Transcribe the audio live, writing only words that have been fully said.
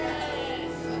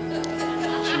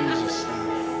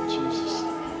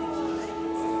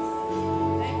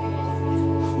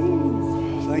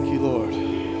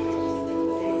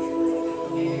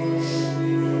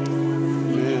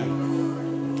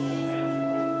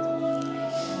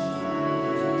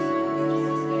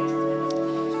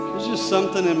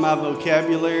something in my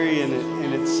vocabulary, and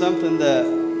it's something that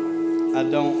I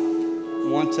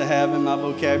don't want to have in my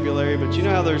vocabulary, but you know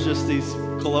how there's just these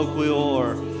colloquial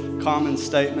or common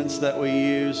statements that we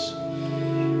use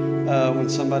when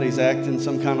somebody's acting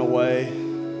some kind of way,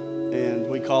 and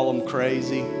we call them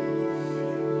crazy.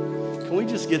 Can we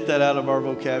just get that out of our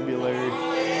vocabulary?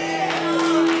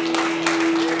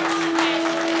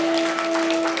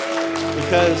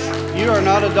 Because you are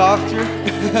not a doctor,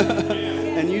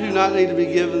 and you do not need to be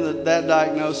given that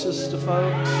diagnosis to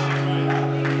folks.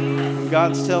 And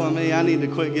God's telling me I need to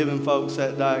quit giving folks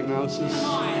that diagnosis.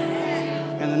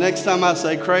 And the next time I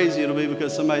say crazy, it'll be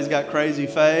because somebody's got crazy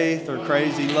faith or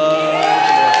crazy love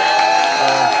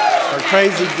or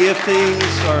crazy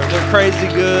giftings or they're crazy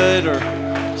good or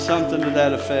something to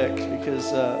that effect,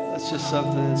 because that's just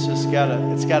something that's just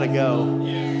gotta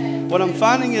go. What I'm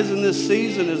finding is in this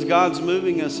season is God's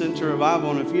moving us into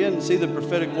revival. And if you hadn't seen the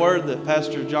prophetic word that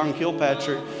Pastor John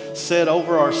Kilpatrick said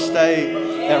over our state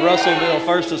at Russellville,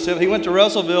 first of September, he went to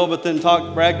Russellville but then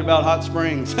bragged about hot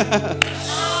springs.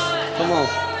 Come on.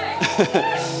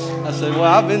 I said, well,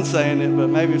 I've been saying it, but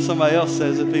maybe if somebody else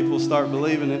says it, people start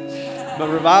believing it. But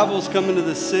revival's coming to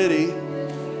the city.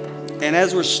 And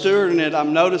as we're stewarding it,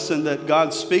 I'm noticing that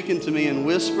God's speaking to me in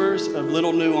whispers of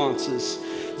little nuances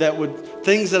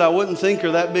things that I wouldn't think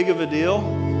are that big of a deal.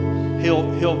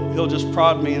 He'll just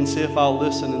prod me and see if I'll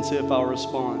listen and see if I'll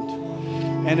respond.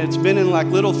 And it's been in like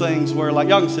little things where, like,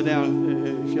 y'all can sit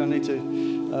down if y'all need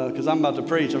to, because I'm about to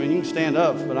preach. I mean, you can stand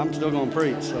up, but I'm still going to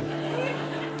preach. So,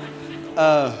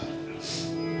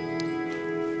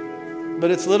 but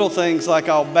it's little things like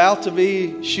I'll about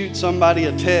to shoot somebody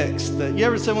a text that, you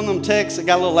ever seen one of them texts that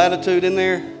got a little attitude in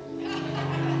there?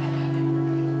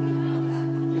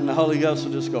 And the Holy Ghost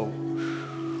will just go,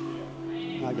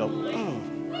 and I go, oh,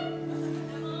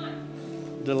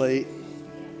 delete.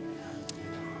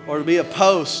 Or it'll be a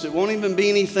post. It won't even be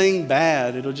anything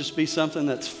bad. It'll just be something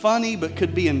that's funny but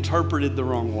could be interpreted the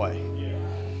wrong way.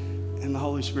 And the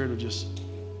Holy Spirit will just,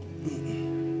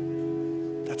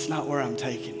 that's not where I'm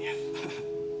taking you.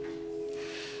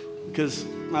 Because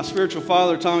my spiritual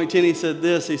father, Tommy Tenney, said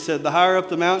this. He said, the higher up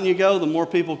the mountain you go, the more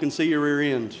people can see your rear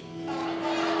end.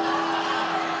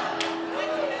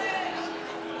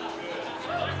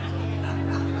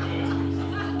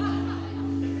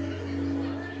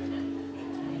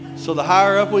 So the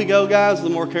higher up we go, guys, the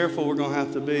more careful we're going to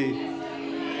have to be.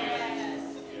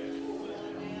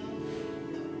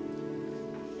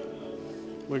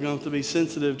 We're going to have to be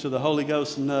sensitive to the Holy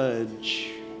Ghost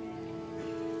nudge.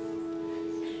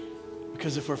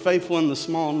 Because if we're faithful in the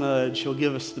small nudge, He'll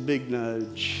give us the big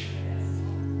nudge.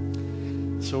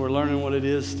 So we're learning what it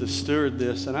is to steward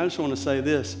this. And I just want to say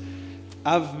this.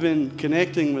 I've been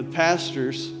connecting with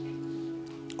pastors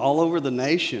all over the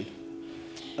nation.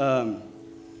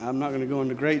 I'm not going to go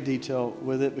into great detail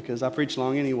with it because I preach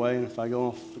long anyway, and if I go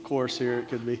off the course here,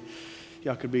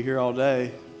 y'all could be here all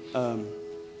day. That's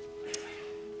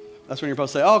when you're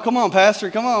supposed to say, oh, come on,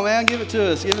 Pastor, come on, man, give it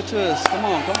to us, come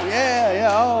on, yeah,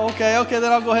 oh, okay,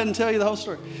 then I'll go ahead and tell you the whole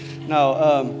story.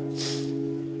 No,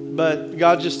 but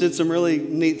God just did some really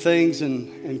neat things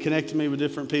and connected me with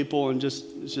different people, and it's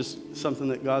just something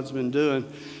that God's been doing.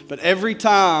 But every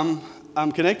time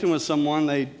I'm connecting with someone,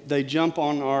 they jump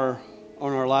on our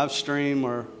live stream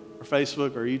or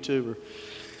Facebook or YouTube or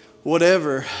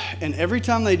whatever. And every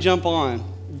time they jump on,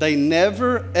 they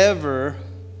never, ever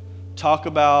talk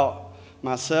about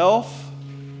myself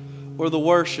or the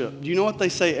worship. Do you know what they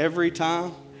say every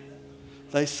time?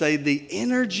 They say the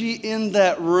energy in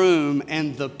that room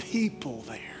and the people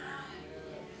there.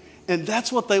 And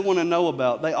that's what they want to know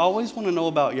about. They always want to know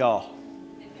about y'all.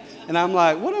 And I'm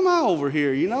like, what am I over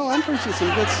here? You know, I'm preaching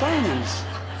some good sermons.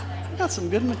 I got some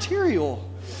good material.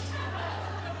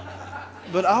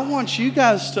 But I want you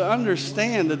guys to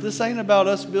understand that this ain't about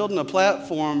us building a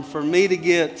platform for me to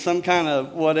get some kind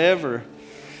of whatever.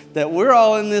 That we're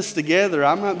all in this together.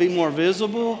 I might be more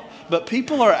visible, but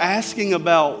people are asking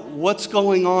about what's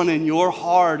going on in your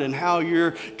heart and how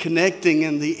you're connecting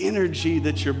and the energy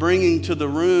that you're bringing to the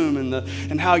room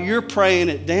and how you're praying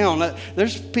it down.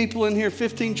 There's people in here,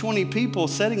 15, 20 people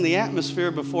setting the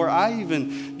atmosphere before I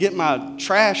even get my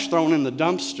trash thrown in the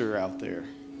dumpster out there.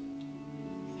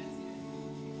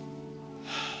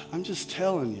 I'm just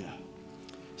telling you.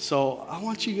 So I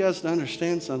want you guys to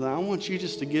understand something. I want you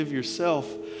just to give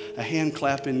yourself a hand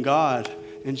clap in God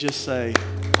and just say,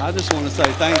 I just want to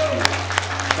say thank you.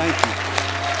 Thank you.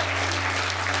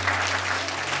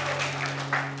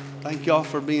 Thank y'all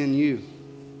for being you.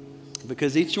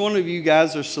 Because each one of you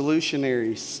guys are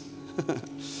solutionaries.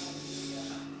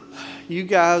 You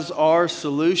guys are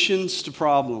solutions to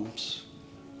problems.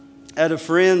 I had a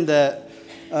friend that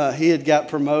he had got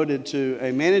promoted to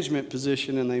a management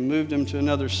position, and they moved him to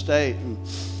another state. And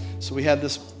so we had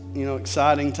this,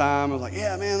 exciting time. I was like,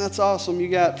 yeah, man, that's awesome. You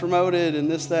got promoted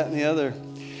and this, that, and the other.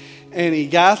 And he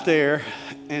got there,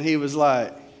 and he was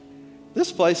like,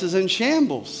 this place is in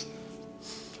shambles.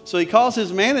 So he calls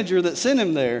his manager that sent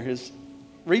him there, his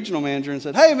regional manager, and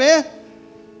said, hey, man,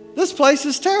 this place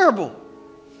is terrible.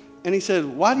 And he said,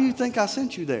 why do you think I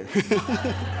sent you there?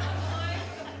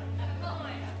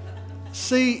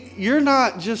 See, you're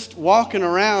not just walking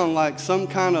around like some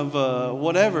kind of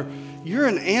whatever. You're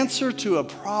an answer to a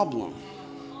problem.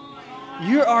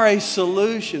 You are a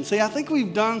solution. See, I think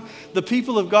we've done the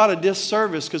people of God a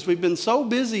disservice because we've been so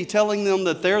busy telling them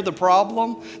that they're the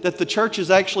problem that the church has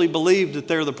actually believed that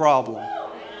they're the problem.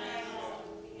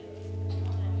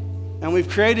 And we've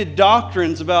created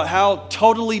doctrines about how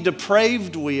totally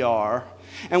depraved we are.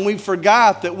 And we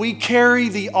forgot that we carry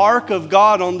the ark of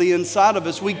God on the inside of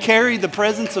us. We carry the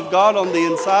presence of God on the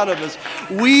inside of us.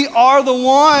 We are the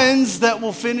ones that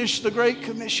will finish the Great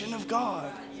Commission of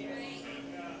God.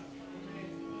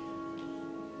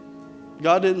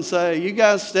 God didn't say, you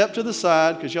guys step to the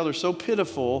side because y'all are so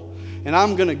pitiful, and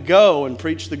I'm going to go and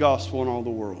preach the gospel in all the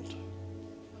world.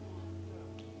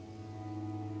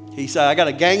 He said, I got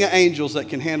a gang of angels that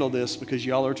can handle this because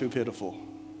y'all are too pitiful.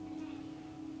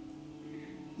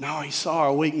 No, he saw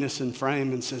our weakness in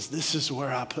frame and says, this is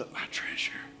where I put my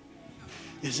treasure,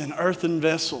 is in earthen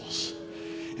vessels.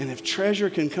 And if treasure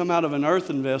can come out of an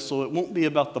earthen vessel, it won't be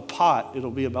about the pot,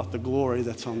 it'll be about the glory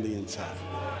that's on the inside.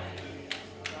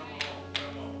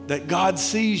 That God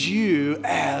sees you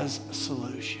as a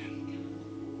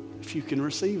solution, if you can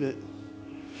receive it.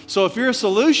 So if you're a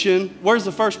solution, where's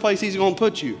the first place he's going to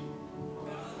put you?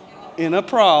 In a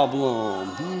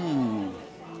problem.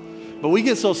 But we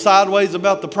get so sideways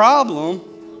about the problem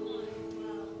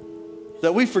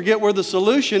that we forget we're the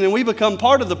solution, and we become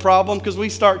part of the problem because we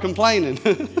start complaining.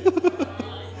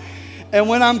 And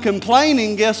when I'm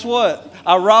complaining, guess what?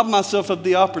 I rob myself of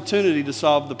the opportunity to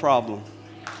solve the problem.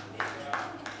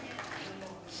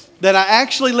 That I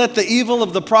actually let the evil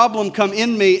of the problem come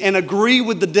in me and agree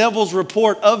with the devil's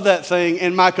report of that thing,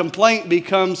 and my complaint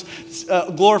becomes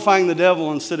glorifying the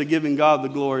devil instead of giving God the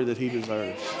glory that he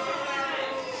deserves.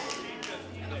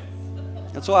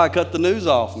 That's why I cut the news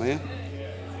off, man.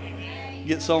 You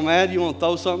get so mad you want to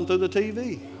throw something through the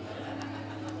TV.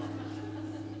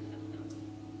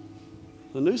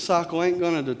 The news cycle ain't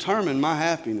going to determine my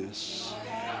happiness.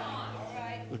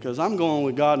 Because I'm going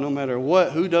with God no matter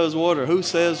what, who does what or who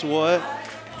says what.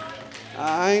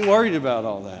 I ain't worried about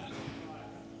all that.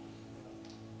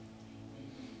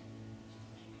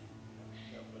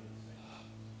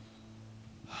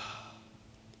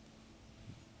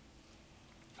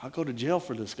 I'll go to jail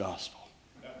for this gospel.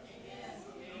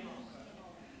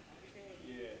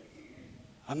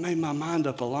 I made my mind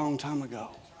up a long time ago.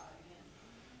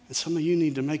 And some of you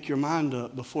need to make your mind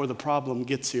up before the problem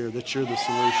gets here that you're the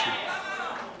solution.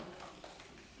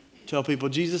 Tell people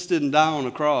Jesus didn't die on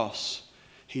a cross.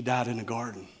 He died in a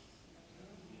garden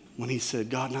when he said,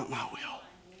 God, not my will,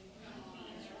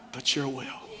 but your will.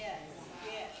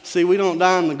 See, we don't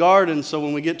die in the garden, so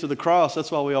when we get to the cross,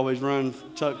 that's why we always run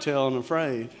tucked tail and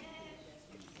afraid.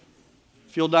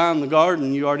 If you'll die in the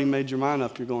garden, you already made your mind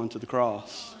up you're going to the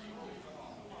cross.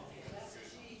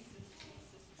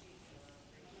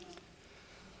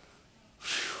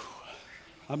 Whew.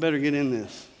 I better get in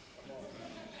this.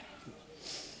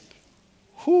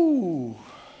 Whew.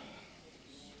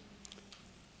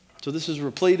 So this is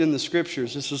replete in the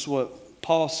scriptures. This is what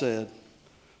Paul said.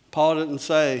 Paul didn't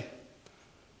say,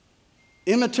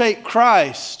 imitate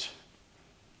Christ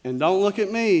and don't look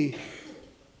at me.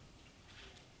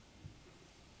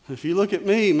 If you look at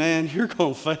me, man, you're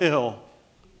going to fail.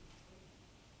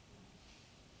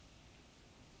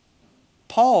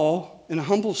 Paul, in a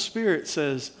humble spirit,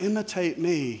 says, imitate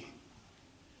me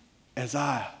as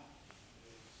I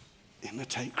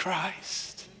imitate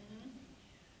Christ.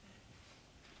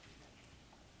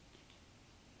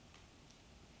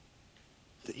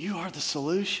 That you are the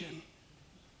solution.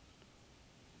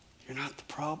 You're not the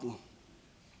problem.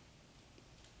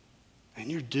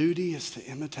 And your duty is to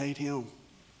imitate him.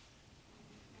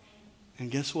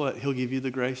 And guess what? He'll give you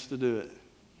the grace to do it.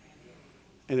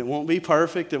 And it won't be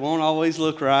perfect. It won't always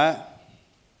look right.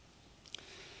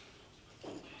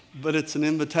 But it's an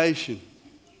invitation.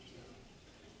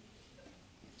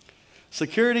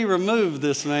 Security removed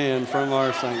this man from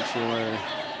our sanctuary.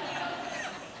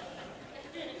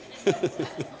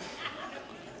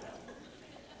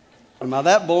 Am I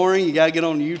that boring? You got to get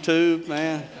on YouTube,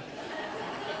 man.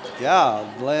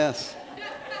 God bless.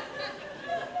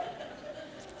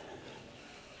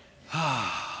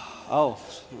 Oh.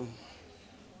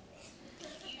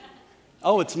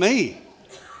 Oh, it's me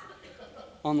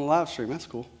on the live stream. That's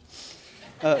cool.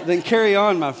 Then carry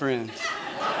on, my friends.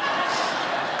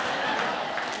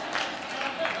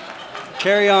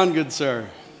 Carry on, good sir.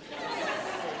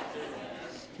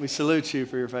 We salute you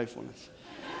for your faithfulness.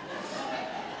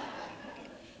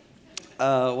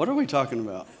 What are we talking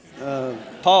about?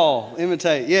 Paul,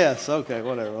 imitate. Yes, okay,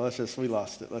 whatever. We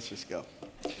lost it. Let's just go.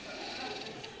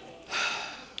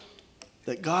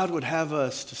 That God would have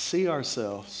us to see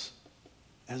ourselves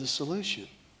as a solution.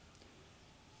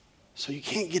 So you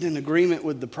can't get in agreement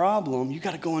with the problem. You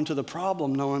got to go into the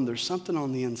problem knowing there's something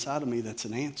on the inside of me that's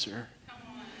an answer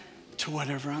to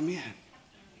whatever I'm in.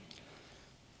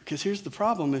 Because here's the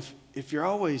problem. If you're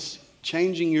always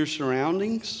changing your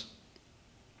surroundings,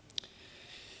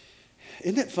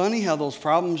 isn't it funny how those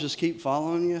problems just keep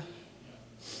following you?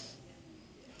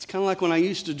 It's kind of like when I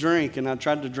used to drink and I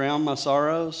tried to drown my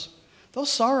sorrows. Those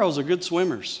sorrows are good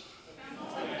swimmers.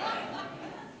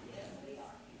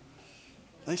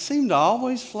 They seem to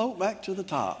always float back to the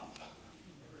top.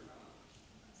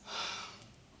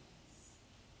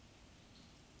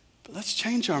 But let's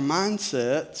change our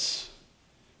mindsets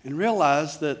and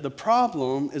realize that the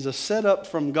problem is a setup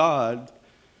from God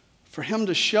for Him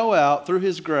to show out through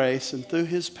His grace and through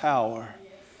His power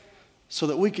so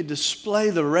that we could display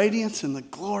the radiance and the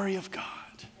glory of God.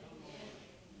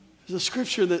 There's a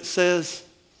scripture that says,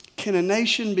 can a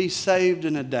nation be saved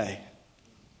in a day?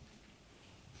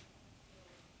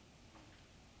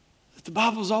 The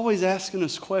Bible's always asking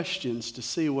us questions to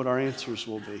see what our answers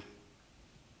will be.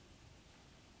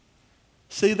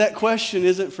 See, that question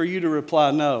isn't for you to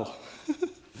reply no.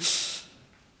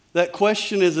 That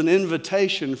question is an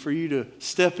invitation for you to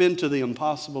step into the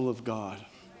impossible of God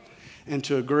and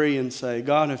to agree and say,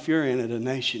 God, if you're in it, a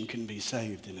nation can be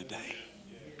saved in a day.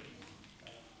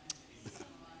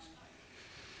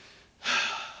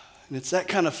 And it's that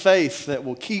kind of faith that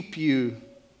will keep you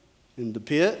in the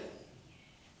pit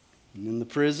and in the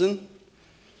prison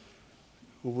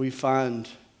where we find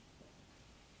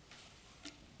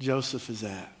Joseph is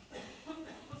at.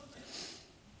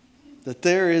 That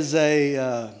there is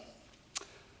a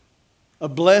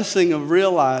blessing of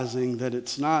realizing that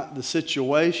it's not the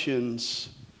situations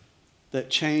that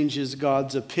changes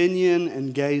God's opinion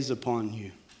and gaze upon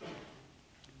you.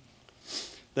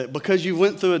 That because you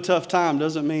went through a tough time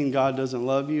doesn't mean God doesn't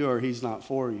love you or He's not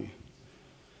for you.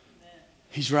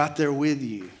 He's right there with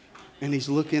you and He's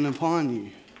looking upon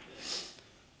you.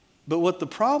 But what the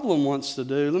problem wants to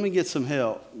do, let me get some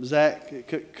help. Zach,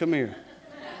 come here.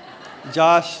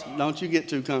 Josh, don't you get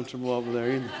too comfortable over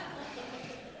there either.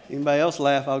 Anybody else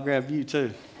laugh, I'll grab you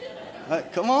too.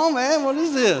 Come on, man, what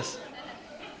is this?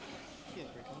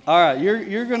 All right,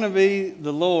 you're going to be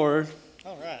the Lord.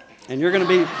 All right. And you're going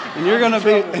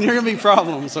to be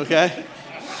problems, okay?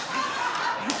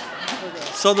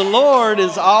 So the Lord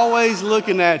is always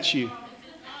looking at you.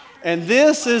 And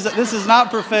this is not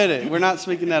prophetic. We're not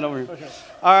speaking that over here. Okay.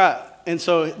 All right. And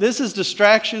so this is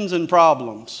distractions and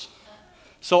problems.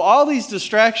 So all these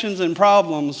distractions and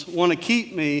problems want to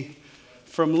keep me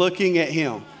from looking at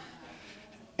Him.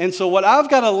 And so what I've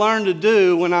got to learn to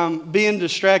do when I'm being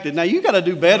distracted. Now you got to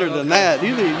do better than that.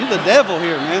 You're the devil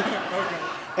here, man.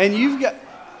 And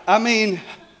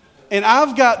and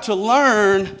I've got to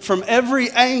learn from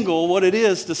every angle what it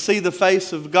is to see the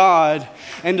face of God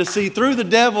and to see through the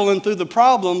devil and through the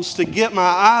problems to get my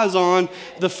eyes on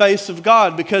the face of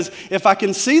God. Because if I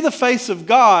can see the face of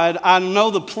God, I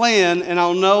know the plan and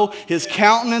I'll know His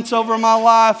countenance over my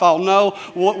life. I'll know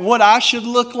what I should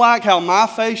look like, how my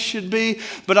face should be.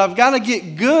 But I've got to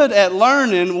get good at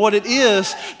learning what it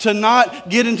is to not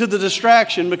get into the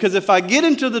distraction. Because if I get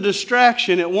into the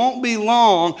distraction, it won't be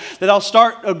long that I'll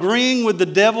start agreeing with the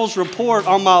devil's report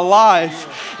on my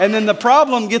life, and then the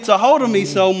problem gets a hold of me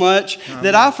so much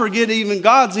that I forget even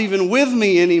God's even with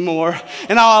me anymore,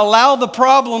 and I'll allow the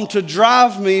problem to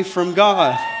drive me from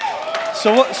God.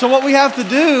 So what we have to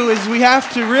do is we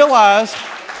have to realize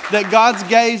that God's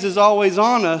gaze is always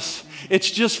on us. It's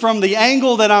just from the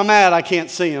angle that I'm at, I can't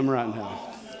see Him right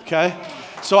now. Okay?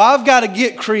 So I've got to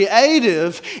get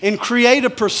creative and create a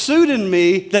pursuit in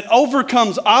me that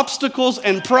overcomes obstacles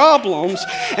and problems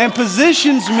and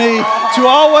positions me to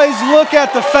always look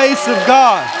at the face of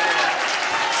God.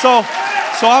 So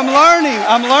I'm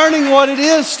learning what it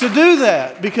is to do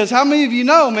that. Because how many of you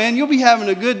know, man, you'll be having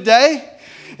a good day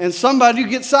and somebody will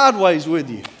get sideways with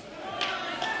you.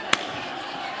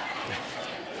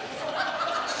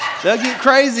 They'll get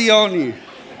crazy on you.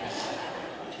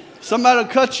 Somebody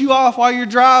will cut you off while you're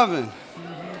driving.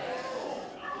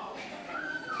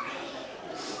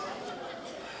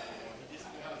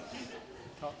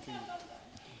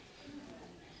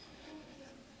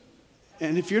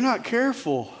 And if you're not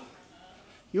careful,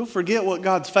 you'll forget what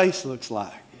God's face looks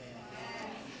like.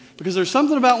 Because there's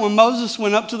something about when Moses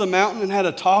went up to the mountain and had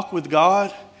a talk with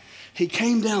God, he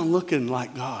came down looking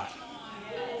like God.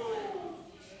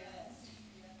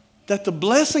 That the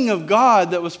blessing of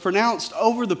God that was pronounced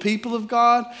over the people of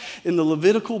God in the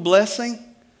Levitical blessing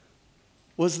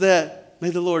was that, may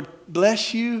the Lord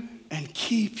bless you and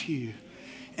keep you,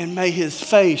 and may his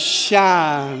face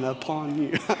shine upon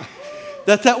you.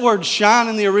 that word shine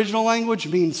in the original language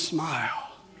means smile.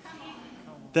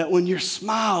 That when you're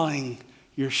smiling,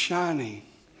 you're shining.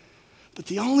 But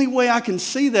the only way I can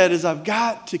see that is I've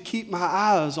got to keep my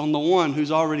eyes on the one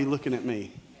who's already looking at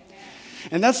me.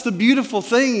 And that's the beautiful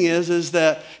thing is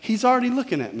that he's already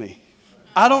looking at me.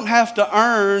 I don't have to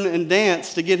earn and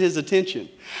dance to get his attention.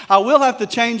 I will have to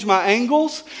change my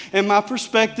angles and my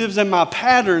perspectives and my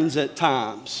patterns at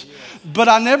times. But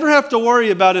I never have to worry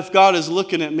about if God is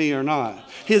looking at me or not.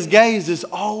 His gaze is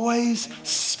always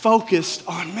focused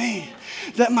on me.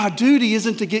 That my duty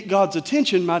isn't to get God's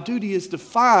attention. My duty is to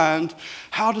find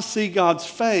how to see God's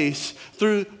face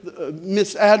through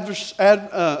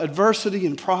adversity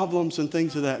and problems and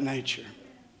things of that nature.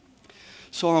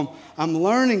 So I'm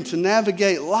learning to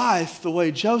navigate life the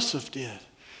way Joseph did.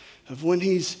 Of when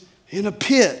he's in a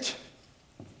pit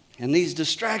and these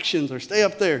distractions are, stay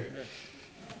up there.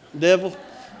 Devil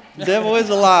is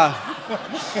a lie.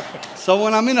 So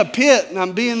when I'm in a pit and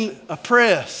I'm being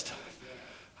oppressed,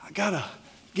 I gotta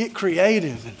get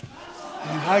creative and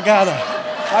I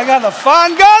gotta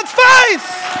find God's face.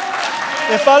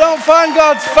 If I don't find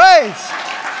God's face,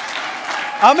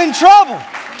 I'm in trouble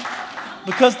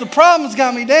because the problem's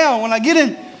got me down. When I get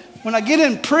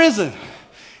in prison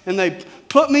and they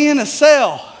put me in a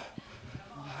cell,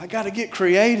 I gotta get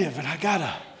creative and I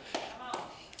gotta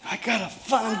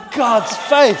find God's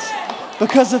face,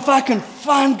 because if I can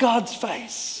find God's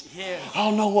face,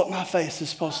 I'll know what my face is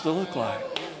supposed to look like.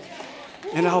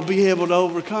 And I'll be able to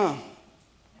overcome.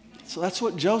 So that's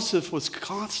what Joseph was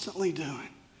constantly doing.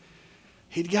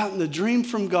 He'd gotten the dream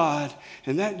from God,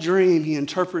 and that dream he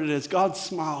interpreted as God's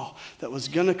smile that was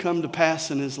going to come to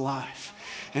pass in his life.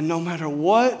 And no matter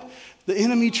what the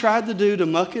enemy tried to do to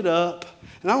muck it up,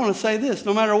 and I want to say this,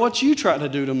 no matter what you try to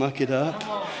do to muck it up,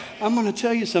 I'm going to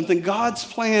tell you something. God's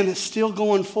plan is still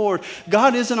going forward.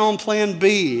 God isn't on plan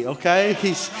B, okay?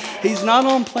 He's not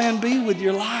on plan B with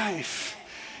your life.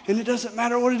 And it doesn't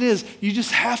matter what it is. You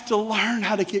just have to learn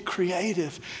how to get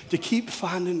creative, to keep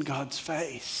finding God's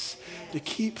face, to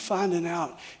keep finding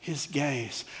out his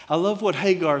gaze. I love what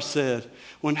Hagar said.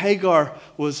 When Hagar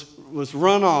was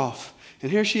run off,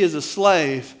 and here she is a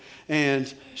slave,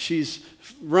 and she's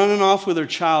running off with her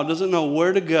child, doesn't know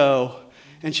where to go,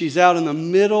 and she's out in the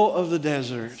middle of the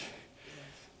desert,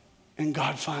 and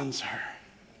God finds her.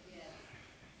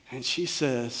 And she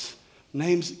says,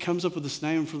 comes up with this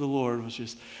name for the Lord, which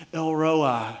is El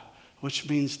Roi, which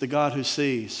means the God who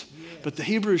sees. But the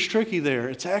Hebrew is tricky there.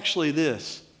 It's actually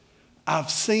this: I've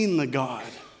seen the God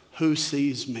who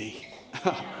sees me.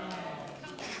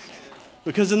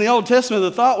 Because in the Old Testament,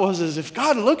 the thought was, is if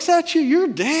God looks at you, you're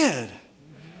dead.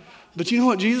 But you know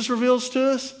what Jesus reveals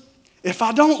to us? If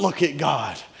I don't look at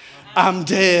God, I'm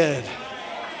dead.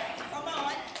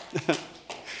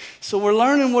 So we're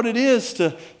learning what it is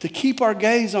to keep our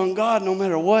gaze on God no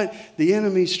matter what the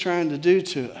enemy's trying to do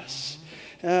to us.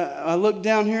 I look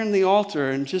down here in the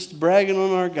altar and just bragging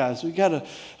on our guys. We got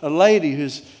a lady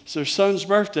it's her son's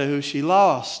birthday who she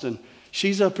lost, and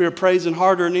she's up here praising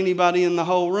harder than anybody in the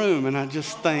whole room. And I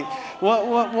just think,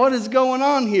 what is going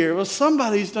on here? Well,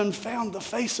 somebody's done found the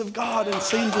face of God and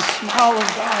seen the smile of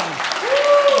God.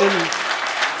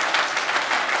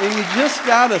 And you just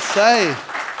got to say,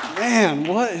 man,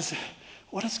 what is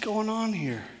going on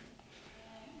here?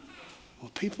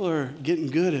 Well, people are getting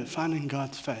good at finding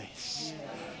God's face.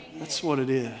 That's what it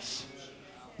is.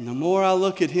 And the more I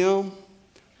look at him,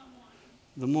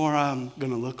 the more I'm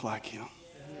going to look like him.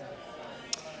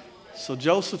 So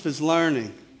Joseph is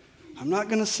learning. I'm not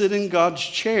going to sit in God's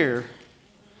chair,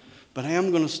 but I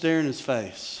am going to stare in his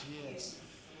face.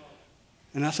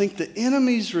 And I think the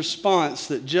enemy's response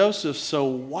that Joseph so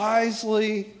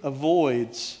wisely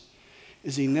avoids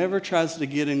is he never tries to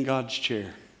get in God's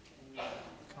chair.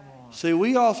 See,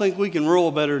 we all think we can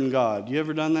rule better than God. You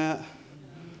ever done that?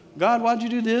 God, why'd you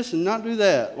do this and not do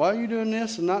that? Why are you doing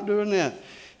this and not doing that?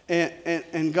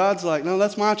 And God's like, no,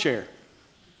 that's my chair.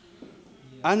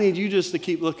 I need you just to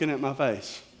keep looking at my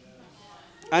face.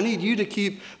 I need you to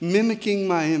keep mimicking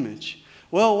my image.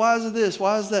 Well, why is it this?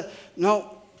 Why is that?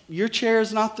 No, your chair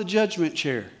is not the judgment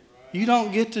chair. You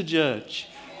don't get to judge.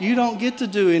 You don't get to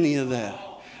do any of that.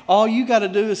 All you got to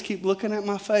do is keep looking at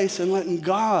my face and let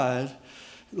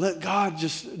God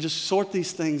just sort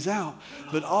these things out.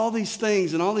 But all these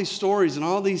things and all these stories and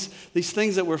all these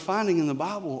things that we're finding in the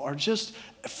Bible are just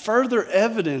further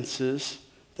evidences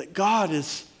that God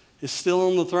is still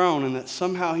on the throne and that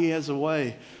somehow he has a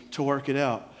way to work it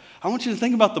out. I want you to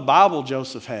think about the Bible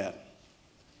Joseph had.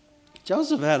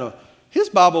 His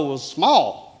Bible was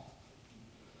small.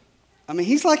 I mean,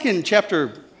 he's like in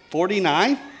chapter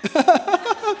 49.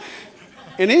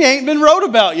 And he ain't been wrote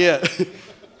about yet.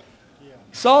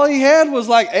 So all he had was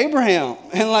like Abraham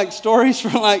and like stories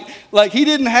from like he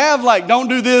didn't have like don't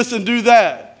do this and do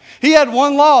that. He had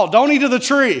one law, don't eat of the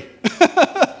tree.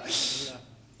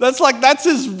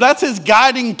 That's his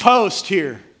guiding post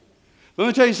here. Let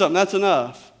me tell you something, that's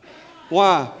enough.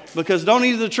 Why? Because don't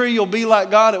eat of the tree, you'll be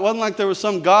like God. It wasn't like there was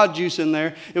some God juice in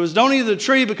there. It was don't eat of the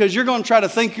tree because you're going to try to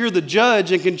think you're the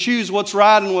judge and can choose what's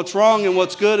right and what's wrong and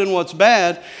what's good and what's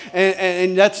bad.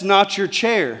 And that's not your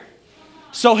chair.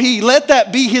 So he let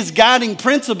that be his guiding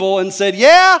principle and said,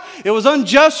 yeah, it was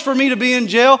unjust for me to be in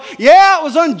jail. Yeah, it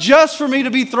was unjust for me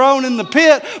to be thrown in the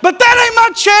pit. But that ain't my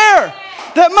chair.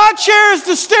 That my chair is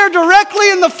to stare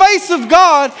directly in the face of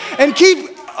God and keep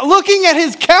looking at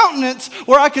his countenance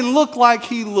where I can look like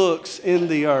he looks in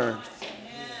the earth.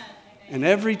 And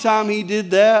every time he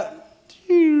did that,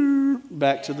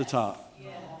 back to the top.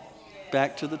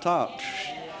 Back to the top.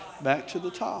 Back to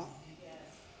the top.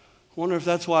 I wonder if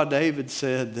that's why David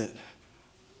said that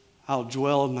I'll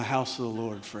dwell in the house of the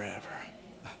Lord forever.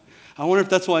 I wonder if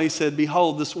that's why he said,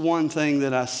 behold, this one thing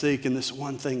that I seek and this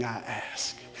one thing I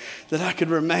ask, that I could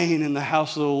remain in the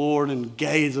house of the Lord and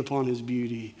gaze upon his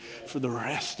beauty for the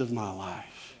rest of my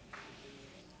life.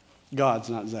 God's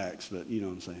not Zach's, but you know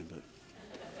what I'm saying. But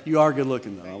you are good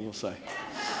looking though, I will say.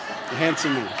 A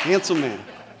handsome man, handsome man.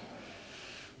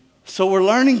 So we're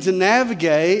learning to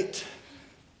navigate,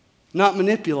 not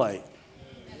manipulate.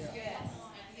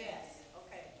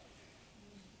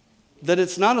 That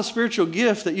it's not a spiritual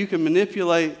gift that you can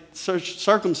manipulate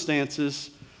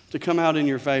circumstances to come out in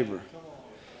your favor.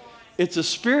 It's a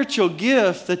spiritual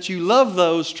gift that you love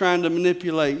those trying to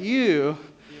manipulate you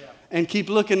and keep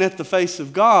looking at the face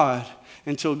of God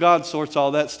until God sorts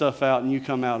all that stuff out and you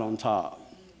come out on top.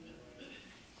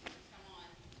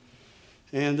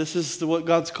 And this is what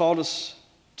God's called us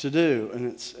to do.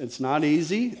 And it's not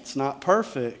easy. It's not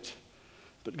perfect.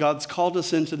 But God's called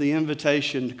us into the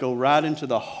invitation to go right into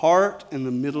the heart and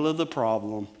the middle of the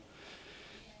problem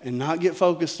and not get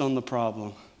focused on the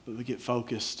problem, but we get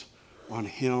focused on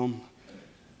him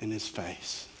and his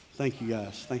face. Thank you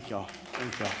guys. Thank y'all.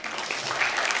 Thank y'all.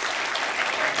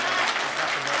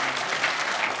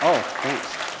 Oh,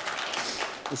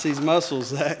 thanks. It's these muscles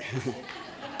that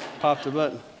popped a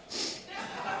button.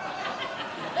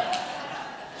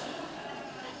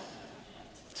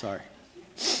 Sorry.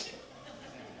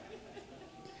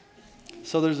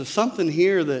 So there's something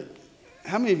here that,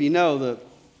 how many of you know that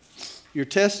your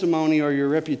testimony or your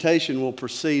reputation will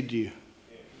precede you?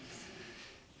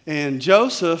 And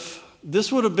Joseph,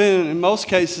 this would have been in most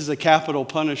cases a capital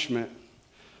punishment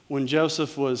when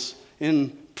Joseph was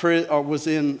in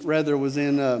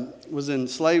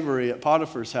slavery at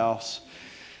Potiphar's house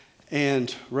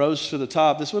and rose to the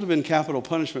top. This would have been capital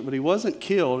punishment, but he wasn't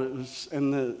killed.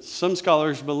 Some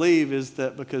scholars believe is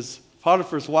that because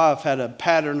Potiphar's wife had a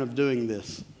pattern of doing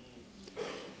this,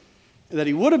 that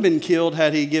he would have been killed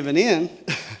had he given in,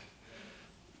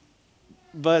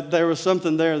 but there was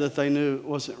something there that they knew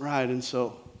wasn't right, and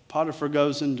so Potiphar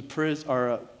goes into prison,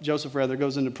 or Joseph rather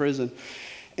goes into prison,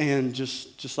 and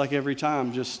just like every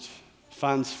time, just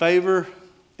finds favor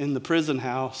in the prison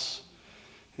house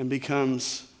and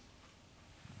becomes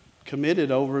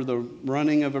committed over the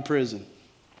running of a prison.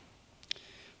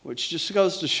 Which just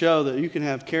goes to show that you can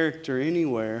have character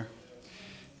anywhere,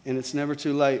 and it's never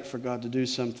too late for God to do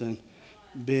something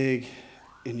big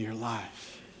in your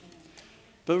life.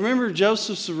 But remember,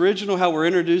 Joseph's original, how we're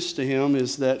introduced to him,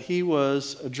 is that he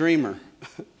was a dreamer.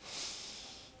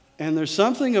 And there's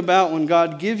something about when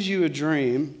God gives you a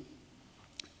dream,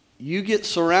 you get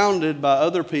surrounded by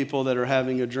other people that are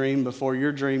having a dream before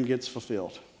your dream gets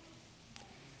fulfilled.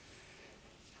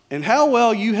 And how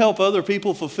well you help other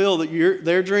people fulfill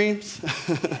their dreams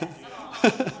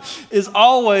is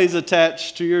always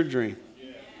attached to your dream.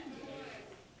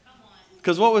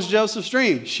 Because what was Joseph's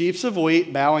dream? Sheaves of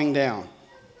wheat bowing down.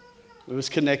 It was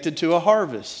connected to a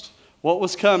harvest. What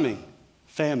was coming?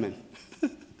 Famine.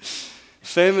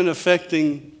 Famine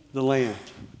affecting the land.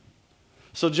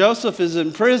 So Joseph is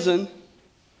in prison,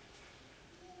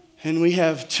 and we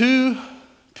have two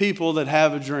people that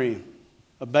have a dream.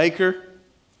 A baker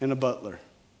and a butler.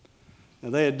 Now,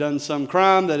 they had done some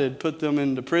crime that had put them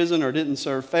into prison or didn't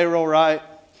serve Pharaoh right.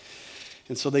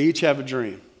 And so they each have a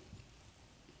dream.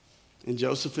 And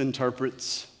Joseph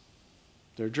interprets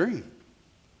their dream.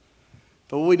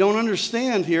 But what we don't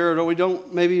understand here, or we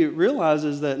don't maybe realize,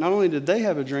 is that not only did they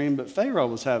have a dream, but Pharaoh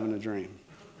was having a dream.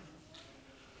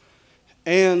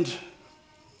 And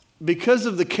because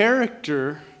of the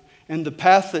character and the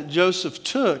path that Joseph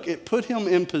took, it put him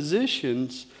in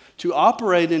positions to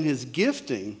operate in his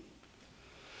gifting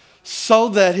so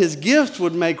that his gift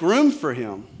would make room for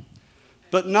him.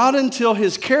 But not until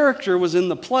his character was in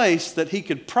the place that he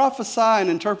could prophesy and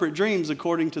interpret dreams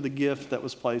according to the gift that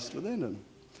was placed within him.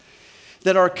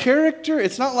 That our character,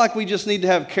 it's not like we just need to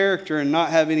have character and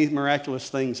not have any miraculous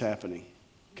things happening.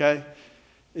 Okay?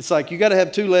 It's like you got to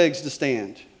have two legs to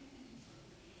stand.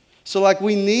 So like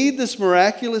we need this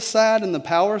miraculous side and the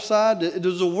power side.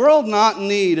 Does the world not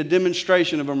need a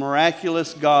demonstration of a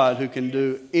miraculous God who can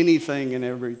do anything and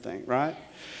everything, right?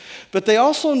 But they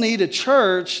also need a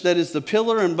church that is the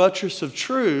pillar and buttress of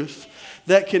truth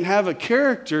that can have a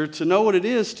character to know what it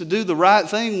is to do the right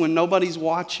thing when nobody's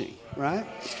watching, right?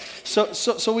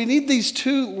 So we need these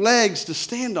two legs to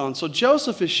stand on. So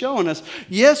Joseph is showing us,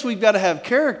 yes, we've got to have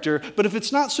character, but if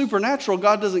it's not supernatural,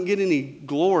 God doesn't get any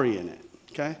glory in it.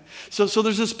 Okay? So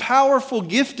there's this powerful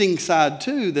gifting side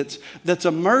too that's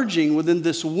emerging within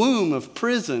this womb of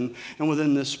prison and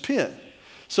within this pit.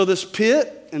 So this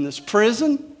pit and this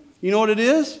prison, you know what it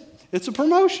is? It's a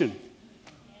promotion.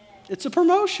 It's a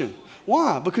promotion.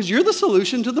 Why? Because you're the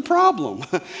solution to the problem.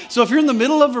 So if you're in the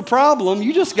middle of a problem,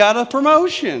 you just got a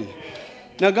promotion.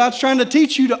 Now God's trying to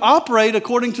teach you to operate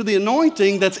according to the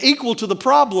anointing that's equal to the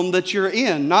problem that you're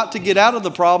in, not to get out of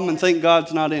the problem and think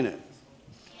God's not in it.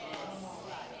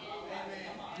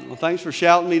 Well, thanks for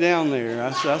shouting me down there.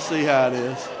 I see how it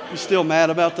is. You're still mad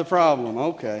about the problem.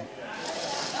 Okay.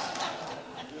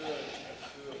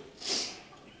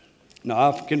 No,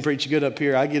 I can preach good up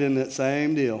here. I get in that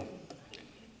same deal.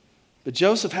 But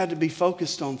Joseph had to be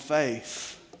focused on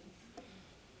faith,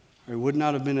 or he would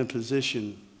not have been in a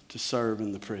position to serve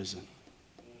in the prison.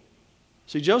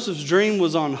 See, Joseph's dream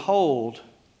was on hold,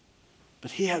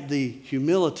 but he had the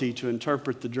humility to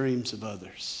interpret the dreams of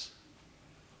others.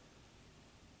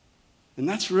 And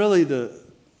that's really the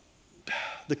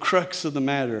crux of the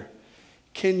matter.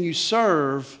 Can you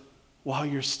serve while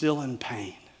you're still in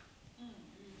pain?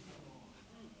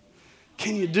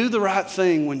 Can you do the right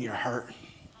thing when you're hurting?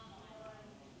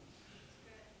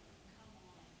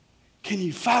 Can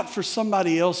you fight for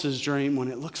somebody else's dream when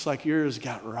it looks like yours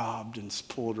got robbed and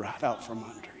pulled right out from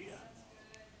under you?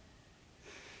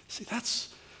 See, that's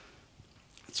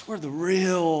where the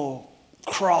real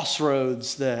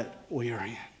crossroads that we are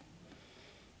in.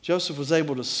 Joseph was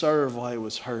able to serve while he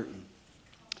was hurting.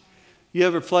 You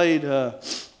ever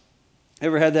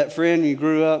ever had that friend you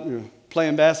grew up, you're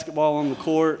playing basketball on the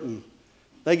court and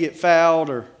they get fouled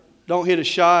or don't hit a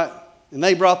shot and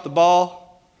they brought the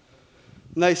ball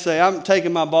and they say, I'm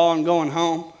taking my ball and going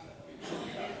home.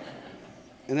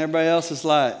 And everybody else is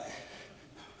like,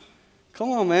 come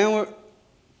on, man.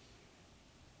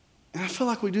 And I feel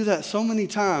like we do that so many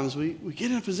times. We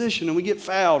get in a position and we get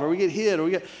fouled or we get hit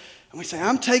and we say,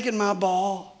 I'm taking my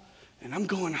ball and I'm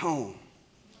going home.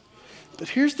 But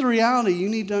here's the reality you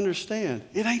need to understand.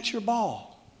 It ain't your ball.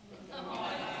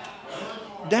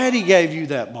 Daddy gave you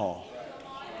that ball.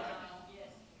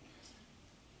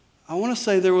 I want to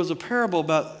say there was a parable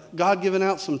about God giving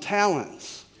out some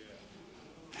talents.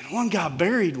 And one guy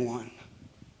buried one.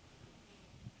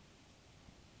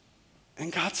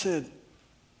 And God said,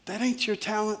 that ain't your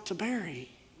talent to bury.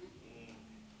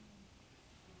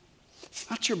 It's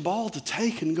not your ball to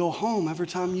take and go home every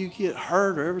time you get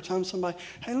hurt or every time somebody...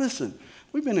 Hey, listen,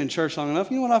 we've been in church long enough.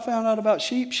 You know what I found out about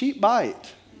sheep? Sheep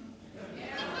bite.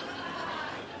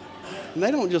 And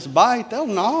they don't just bite, they'll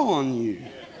gnaw on you.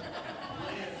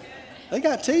 They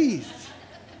got teeth.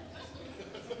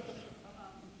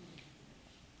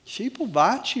 Sheep will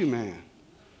bite you, man.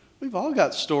 We've all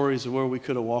got stories of where we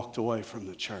could have walked away from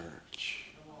the church.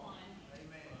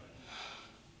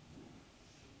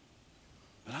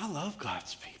 But I love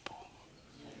God's people.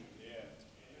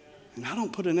 And I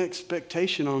don't put an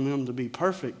expectation on them to be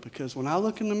perfect because when I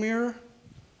look in the mirror,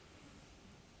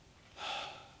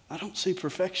 I don't see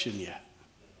perfection yet.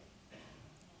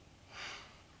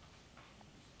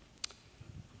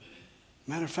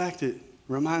 Matter of fact, it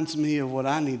reminds me of what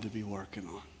I need to be working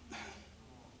on.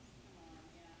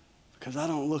 Because I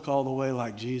don't look all the way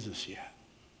like Jesus yet.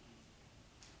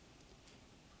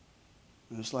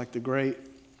 And it's like the great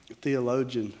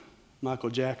theologian Michael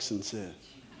Jackson said.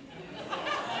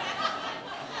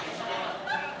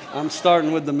 I'm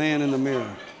starting with the man in the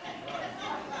mirror.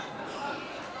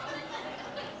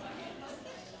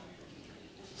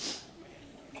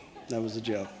 That was a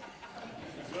joke.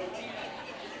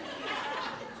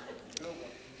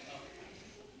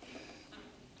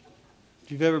 If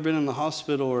you've ever been in the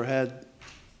hospital or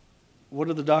what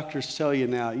do the doctors tell you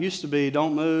now? It used to be,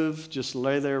 don't move, just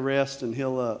lay there, rest, and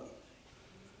heal up.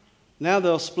 Now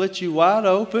they'll split you wide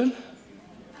open,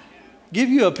 give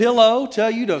you a pillow,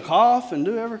 tell you to cough and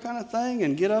do every kind of thing,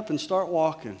 and get up and start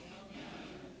walking.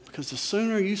 Because the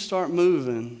sooner you start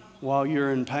moving while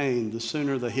you're in pain, the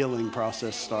sooner the healing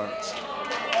process starts.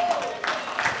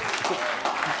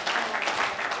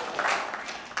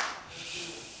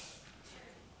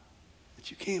 But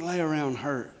you can't lay around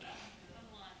hurt.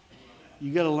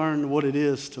 You got to learn what it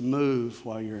is to move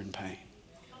while you're in pain.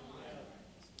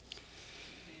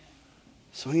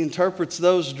 So he interprets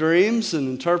those dreams and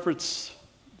interprets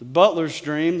the butler's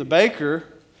dream. The baker,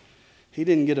 he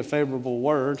didn't get a favorable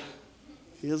word.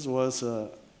 His was,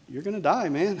 you're going to die,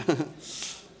 man.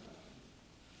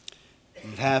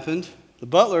 It happened. The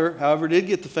butler, however, did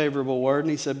get the favorable word,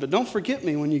 and he said, but don't forget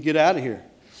me when you get out of here.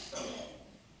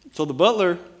 So the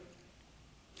butler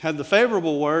had the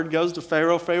favorable word, goes to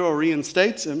Pharaoh. Pharaoh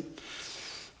reinstates him.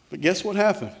 But guess what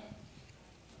happened?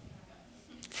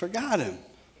 Forgot him.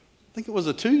 I think it was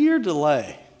a 2-year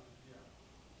delay.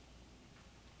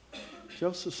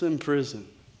 Joseph's in prison.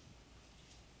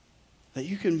 That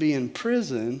you can be in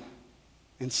prison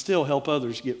and still help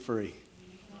others get free.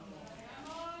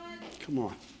 Come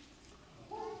on.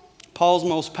 Paul's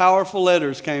most powerful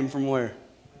letters came from where?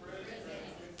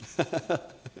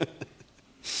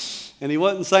 And he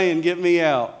wasn't saying, get me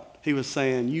out. He was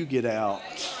saying, you get out.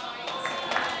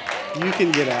 You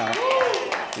can get out.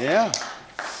 Yeah.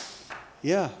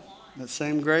 Yeah. That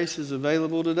same grace is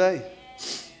available today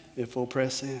if we'll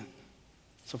press in.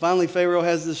 So finally Pharaoh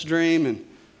has this dream, and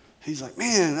he's like,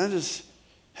 man, I just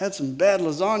had some bad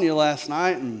lasagna last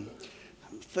night, and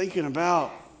I'm thinking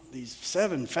about these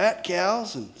 7 fat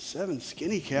cows and 7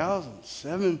 skinny cows and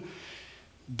 7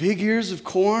 big ears of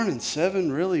corn and 7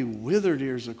 really withered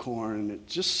ears of corn. And it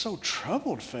just so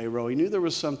troubled Pharaoh. He knew there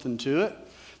was something to it,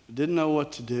 but didn't know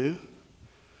what to do.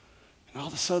 And all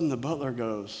of a sudden the butler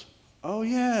goes, oh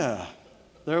yeah,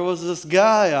 there was this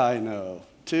guy I know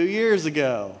 2 years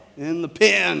ago in the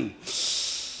pen.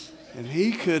 And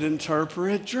he could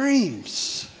interpret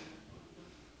dreams.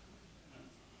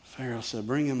 Pharaoh said,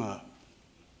 bring him up.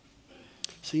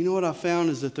 So you know what I found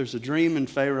is that there's a dream in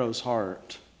Pharaoh's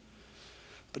heart.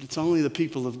 But it's only the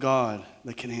people of God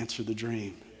that can answer the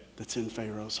dream that's in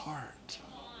Pharaoh's heart.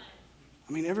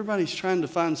 I mean, everybody's trying to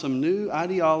find some new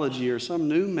ideology or some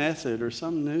new method or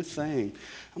some new thing.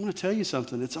 I'm going to tell you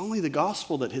something. It's only the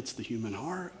gospel that hits the human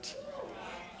heart.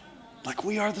 Like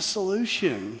we are the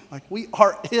solution. Like we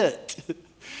are it.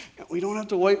 We don't have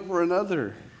to wait for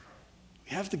another.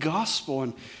 We have the gospel.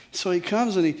 And so he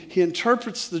comes and he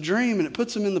interprets the dream, and it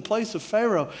puts him in the place of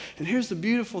Pharaoh. And here's the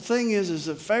beautiful thing is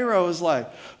that Pharaoh is like,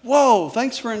 whoa,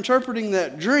 thanks for interpreting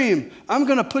that dream. I'm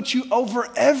going to put you over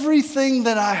everything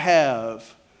that I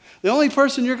have. The only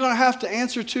person you're going to have to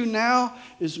answer to now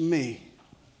is me.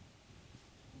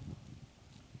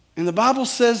 And the Bible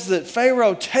says that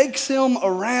Pharaoh takes him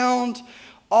around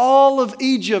all of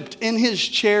Egypt in his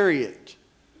chariot.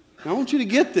 Now, I want you to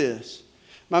get this.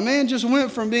 My man just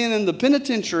went from being in the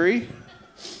penitentiary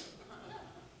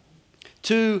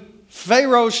to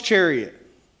Pharaoh's chariot,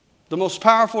 the most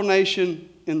powerful nation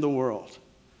in the world.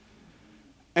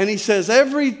 And he says,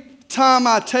 every time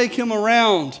I take him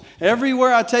around,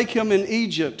 everywhere I take him in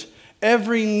Egypt,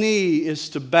 every knee is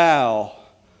to bow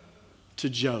to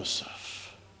Joseph.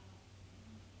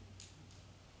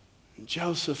 And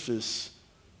Joseph is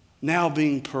now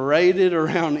being paraded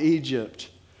around Egypt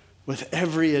with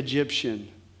every Egyptian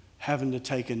having to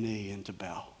take a knee and to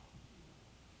bow.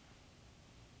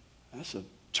 That's a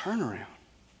turnaround.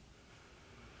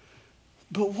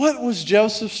 But what was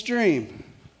Joseph's dream?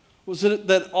 Was it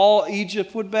that all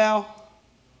Egypt would bow?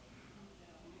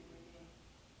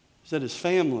 Is that his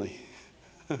family?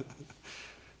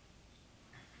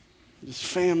 His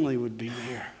family would be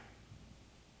there.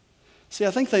 See, I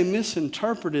think they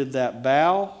misinterpreted that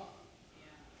bow,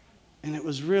 and it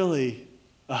was really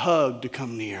a hug to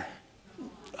come near.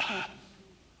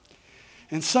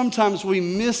 And sometimes we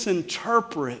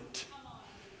misinterpret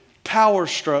power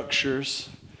structures,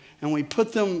 and we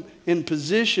put them in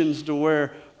positions to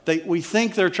where we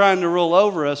think they're trying to rule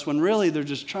over us when really they're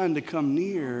just trying to come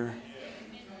near.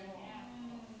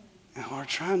 And we're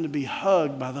trying to be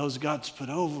hugged by those God's put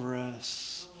over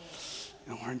us.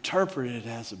 And we're interpreted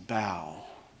as a bow.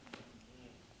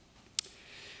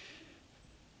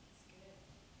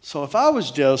 So if I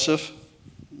was Joseph,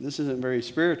 this isn't very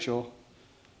spiritual,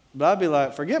 but I'd be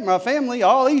like, forget my family,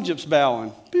 all Egypt's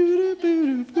bowing.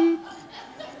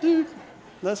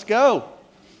 Let's go.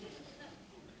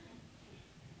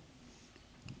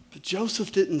 But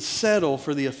Joseph didn't settle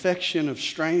for the affection of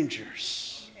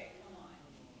strangers.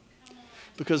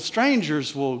 Because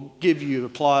strangers will give you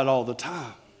applaud all the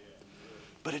time.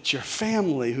 But it's your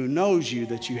family who knows you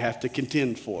that you have to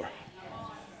contend for.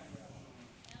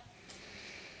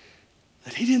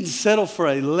 That he didn't settle for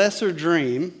a lesser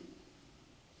dream.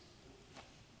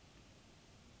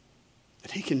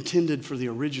 That he contended for the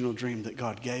original dream that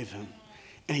God gave him.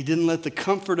 And he didn't let the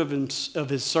comfort of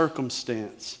his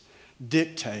circumstance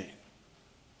dictate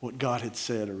what God had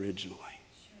said originally.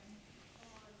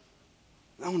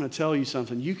 I want to tell you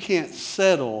something. You can't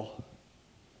settle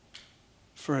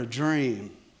for a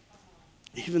dream,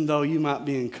 even though you might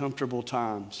be in comfortable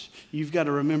times. You've got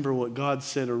to remember what God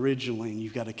said originally, and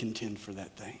you've got to contend for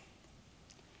that thing.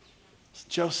 So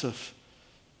Joseph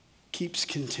keeps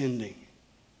contending.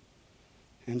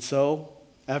 And so,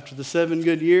 after the 7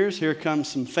 good years, here comes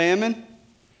some famine.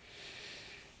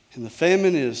 And the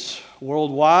famine is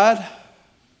worldwide.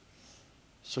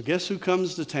 So guess who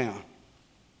comes to town?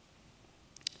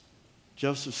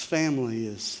 Joseph's family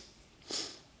is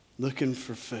looking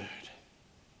for food.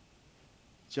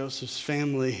 Joseph's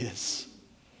family is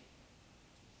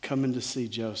coming to see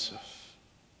Joseph.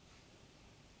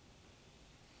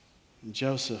 And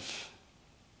Joseph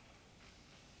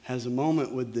has a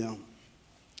moment with them.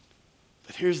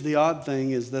 But here's the odd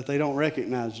thing is that they don't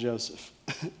recognize Joseph.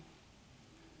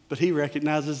 But he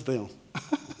recognizes them.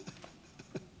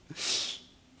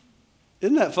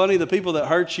 Isn't that funny? The people that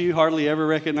hurt you hardly ever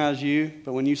recognize you,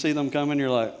 but when you see them coming, you're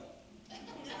like,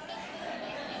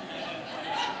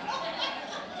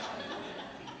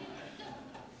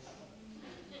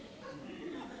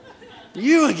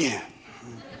 you again.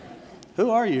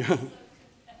 Who are you?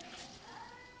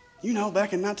 You know,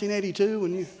 back in 1982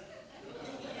 when you...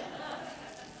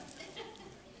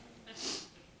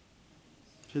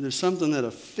 See, there's something that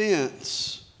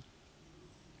offense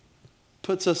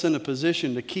puts us in a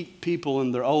position to keep people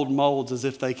in their old molds as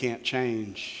if they can't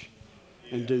change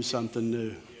and do something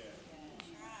new.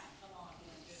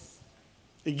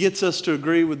 It gets us to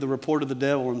agree with the report of the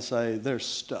devil and say, they're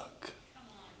stuck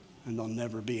and they'll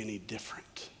never be any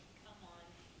different.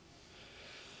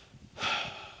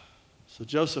 So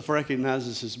Joseph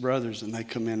recognizes his brothers and they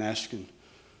come in asking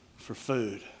for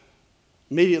food.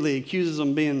 Immediately he accuses them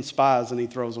of being spies and he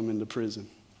throws them into prison.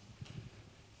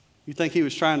 You think he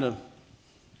was trying to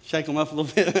shake them up a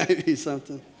little bit, maybe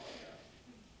something?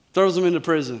 Throws them into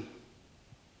prison.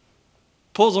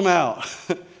 Pulls them out.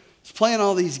 He's playing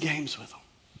all these games with them.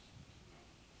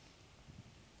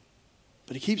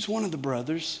 But he keeps one of the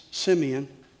brothers, Simeon.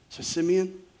 Says,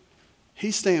 Simeon,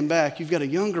 he's staying back. You've got a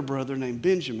younger brother named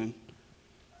Benjamin,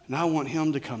 and I want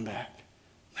him to come back.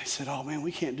 They said, oh man,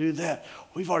 we can't do that.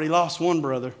 We've already lost one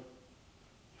brother.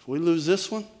 If we lose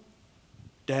this one,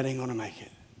 Dad ain't going to make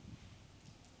it.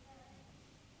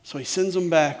 So he sends them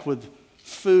back with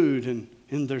food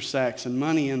in their sacks and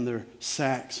money in their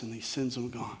sacks, and he sends them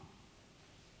gone.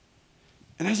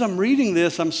 And as I'm reading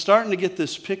this, I'm starting to get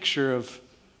this picture of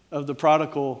the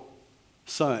prodigal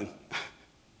son.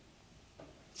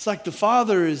 It's like the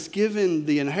father is giving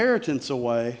the inheritance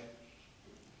away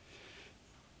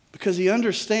because he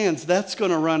understands that's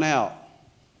going to run out.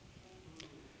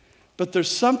 But there's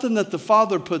something that the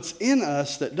Father puts in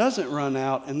us that doesn't run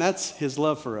out, and that's his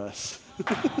love for us.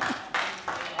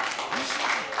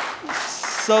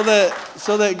 so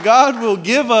that God will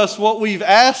give us what we've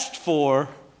asked for,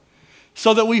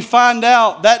 so that we find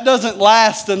out that doesn't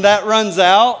last and that runs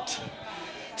out.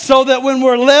 So that when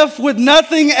we're left with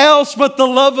nothing else but the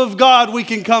love of God, we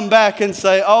can come back and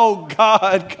say, oh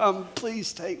God, come,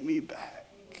 please take me back.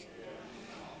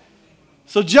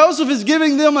 So Joseph is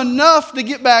giving them enough to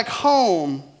get back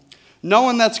home,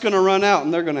 knowing that's going to run out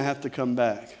and they're going to have to come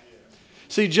back.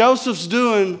 See, Joseph's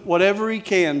doing whatever he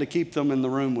can to keep them in the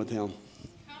room with him.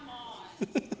 Come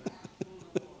on.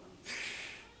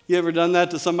 You ever done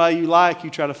that to somebody you like? You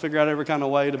try to figure out every kind of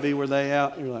way to be where they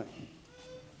at. You're like,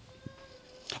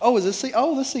 oh, is this seat?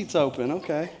 Oh, this seat's open.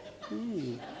 Okay.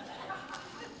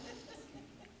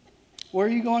 Where are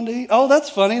you going to eat? Oh, that's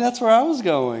funny. That's where I was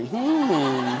going.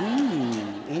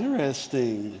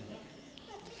 Interesting.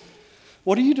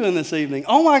 What are you doing this evening?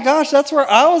 Oh my gosh, that's where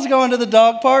I was going, to the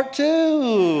dog park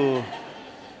too.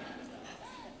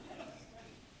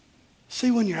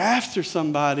 See, when you're after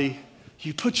somebody,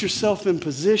 you put yourself in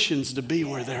positions to be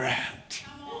where they're at.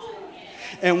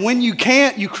 And when you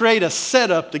can't, you create a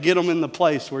setup to get them in the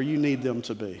place where you need them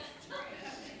to be.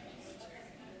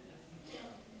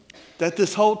 That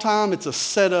this whole time it's a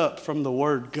setup from the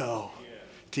word go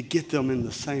to get them in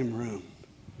the same room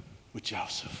with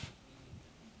Joseph.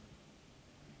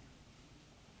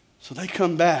 So they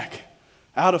come back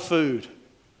out of food,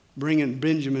 bringing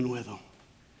Benjamin with them.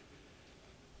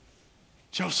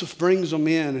 Joseph brings them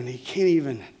in, and he can't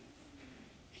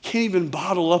even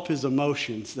bottle up his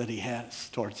emotions that he has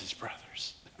towards his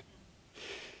brothers.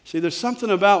 See, there's something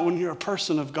about when you're a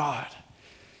person of God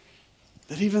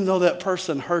that even though that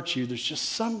person hurts you, there's just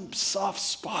some soft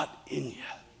spot in you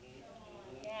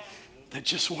that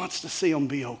just wants to see them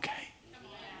be okay.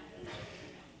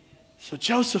 So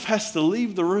Joseph has to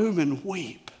leave the room and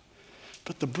weep,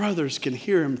 but the brothers can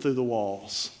hear him through the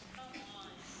walls.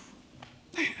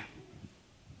 Man.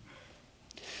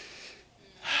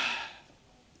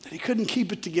 That he couldn't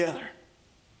keep it together.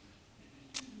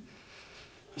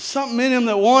 There's something in him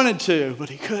that wanted to, but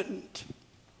he couldn't.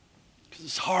 Because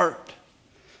his heart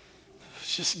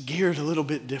was just geared a little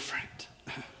bit different.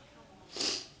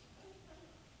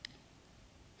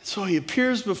 So he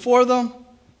appears before them,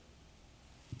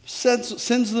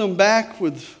 sends them back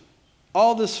with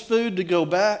all this food to go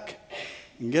back.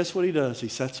 And guess what he does? He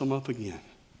sets them up again.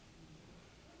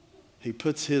 He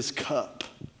puts his cup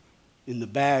in the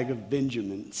bag of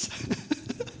Benjamin's.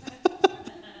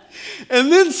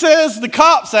 And then says the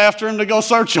cops after him to go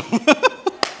search him.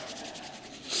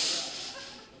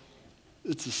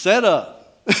 It's a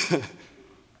setup.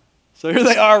 So here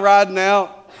they are riding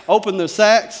out, open their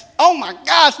sacks. Oh my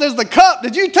gosh, there's the cup.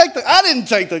 Did you take the, I didn't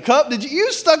take the cup. Did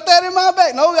you stuck that in my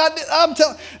bag? No, I did. I'm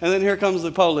telling. And then here comes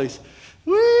the police.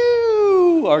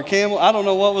 Woo! Or camel, I don't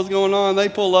know what was going on. They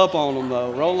pull up on them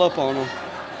though, roll up on them.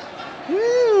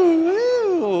 Woo,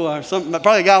 woo, or something,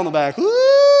 probably a guy on the back. Woo,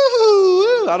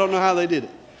 woo. I don't know how they did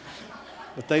it.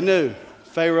 But they knew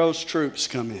Pharaoh's troops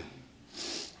come in.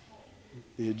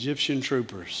 The Egyptian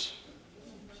troopers.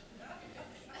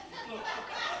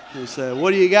 They said,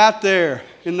 what do you got there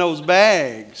in those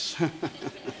bags?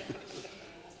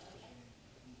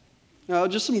 No,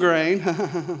 just some grain.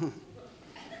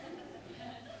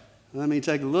 Let me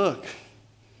take a look.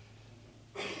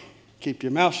 Keep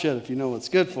your mouth shut if you know what's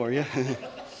good for you.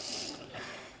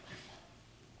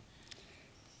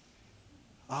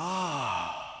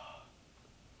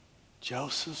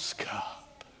 Joseph's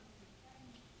cup.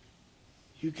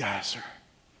 You guys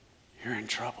you're in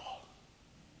trouble.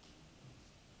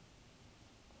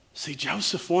 See,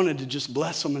 Joseph wanted to just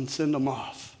bless them and send them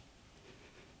off.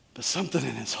 But something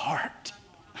in his heart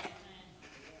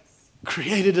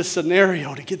created a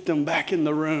scenario to get them back in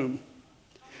the room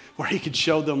where he could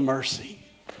show them mercy.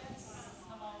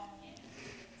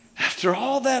 After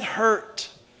all that hurt,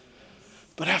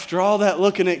 but after all that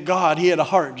looking at God, he had a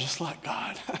heart just like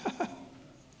God.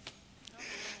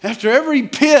 After every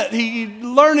pit, he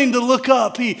learning to look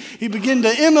up. He began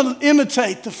to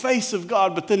imitate the face of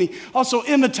God, but then he also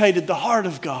imitated the heart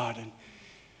of God. And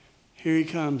here he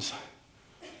comes,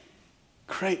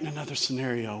 creating another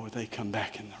scenario where they come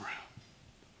back in the room.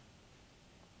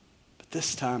 But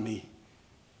this time he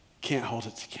can't hold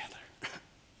it together. It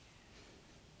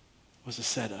was a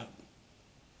setup.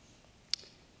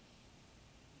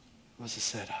 It was a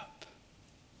setup.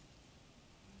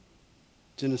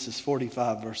 Genesis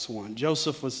 45, verse 1.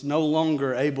 Joseph was no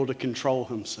longer able to control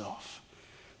himself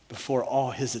before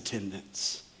all his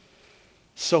attendants.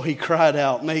 So he cried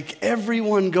out, make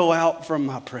everyone go out from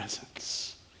my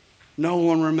presence. No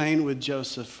one remained with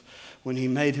Joseph when he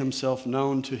made himself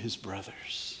known to his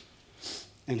brothers.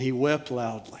 And he wept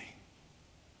loudly.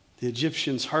 The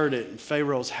Egyptians heard it, and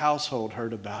Pharaoh's household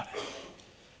heard about it.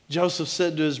 Joseph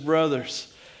said to his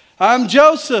brothers, I'm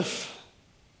Joseph.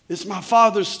 Is my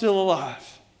father still alive?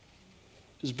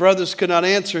 His brothers could not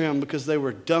answer him because they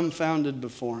were dumbfounded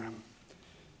before him.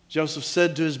 Joseph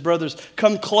said to his brothers,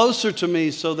 come closer to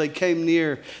me. So they came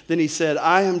near. Then he said,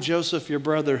 I am Joseph, your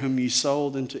brother, whom you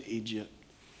sold into Egypt.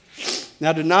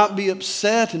 Now do not be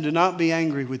upset and do not be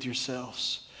angry with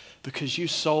yourselves because you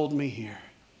sold me here.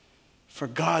 For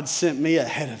God sent me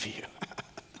ahead of you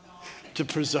to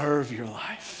preserve your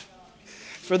life.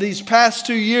 For these past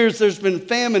 2 years, there's been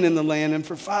famine in the land, and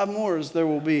for 5 more, there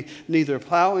will be neither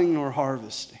plowing nor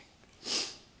harvesting.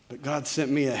 But God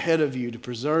sent me ahead of you to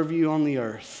preserve you on the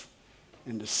earth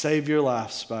and to save your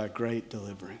lives by a great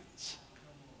deliverance.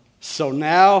 So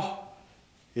now,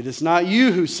 it is not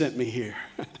you who sent me here,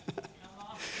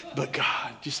 but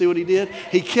God. Do you see what he did?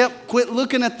 He quit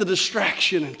looking at the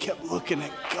distraction and kept looking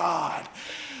at God.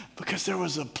 Because there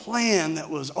was a plan that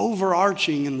was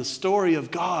overarching in the story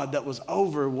of God that was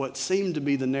over what seemed to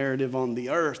be the narrative on the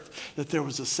earth. That there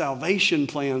was a salvation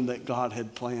plan that God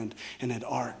had planned and had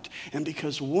arced. And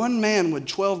because one man with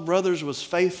 12 brothers was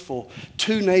faithful,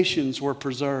 2 nations were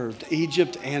preserved,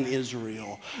 Egypt and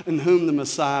Israel, in whom the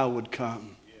Messiah would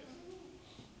come.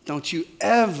 Don't you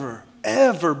ever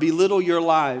ever belittle your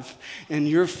life and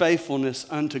your faithfulness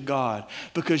unto God,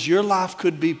 because your life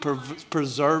could be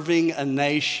preserving a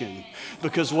nation,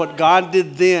 because what God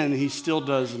did then, he still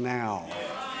does now.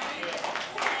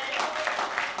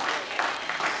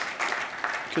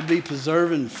 Could be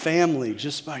preserving family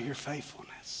just by your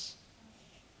faithfulness.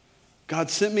 God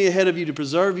sent me ahead of you to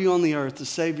preserve you on the earth, to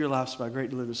save your lives by great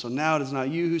deliverance. So now it is not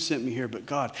you who sent me here, but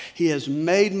God. He has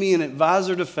made me an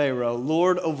advisor to Pharaoh,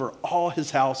 Lord over all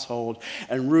his household,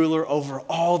 and ruler over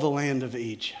all the land of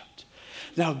Egypt.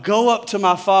 Now go up to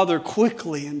my father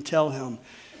quickly and tell him,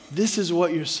 this is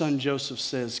what your son Joseph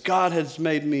says. God has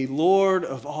made me Lord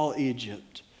of all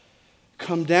Egypt.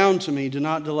 Come down to me, do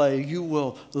not delay. You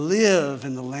will live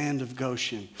in the land of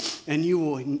Goshen, and you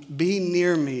will be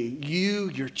near me,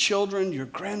 you, your children, your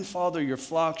grandfather, your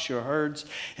flocks, your herds,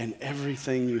 and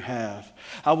everything you have.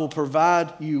 I will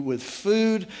provide you with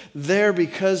food there,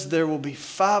 because there will be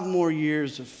 5 more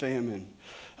years of famine.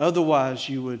 Otherwise,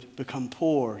 you would become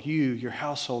poor, you, your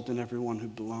household, and everyone who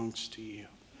belongs to you.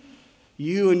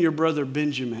 You and your brother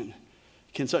Benjamin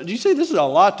can... Do you see, this is a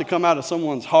lot to come out of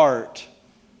someone's heart.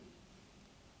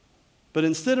 But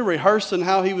instead of rehearsing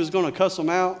how he was going to cuss them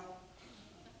out,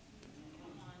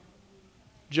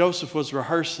 Joseph was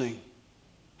rehearsing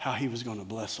how he was going to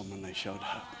bless them when they showed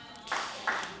up.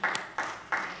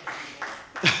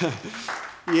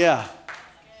 Yeah.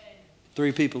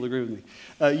 3 people agree with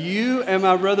me. You and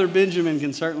my brother Benjamin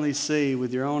can certainly see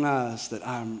with your own eyes that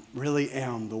I really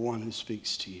am the one who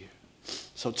speaks to you.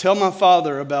 So tell my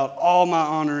father about all my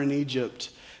honor in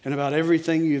Egypt and about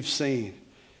everything you've seen.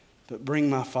 But bring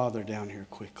my father down here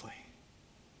quickly.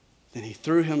 Then he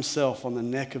threw himself on the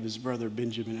neck of his brother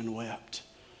Benjamin and wept.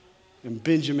 And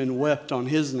Benjamin wept on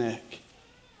his neck.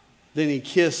 Then he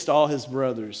kissed all his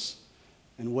brothers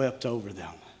and wept over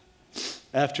them.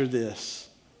 After this,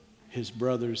 his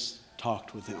brothers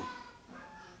talked with him.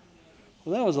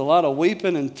 Well, that was a lot of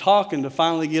weeping and talking to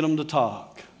finally get them to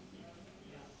talk.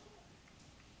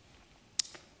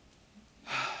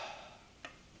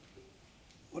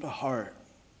 What a heart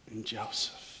in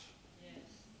Joseph.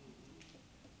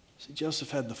 See,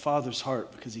 Joseph had the father's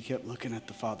heart because he kept looking at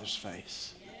the father's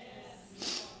face.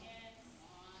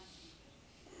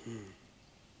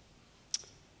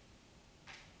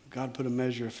 God put a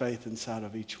measure of faith inside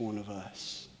of each one of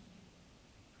us.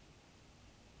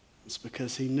 It's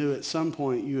because he knew at some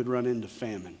point you would run into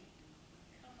famine.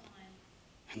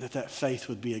 And that faith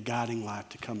would be a guiding light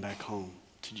to come back home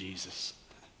to Jesus.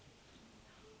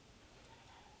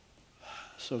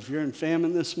 So if you're in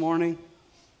famine this morning,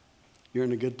 you're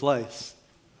in a good place,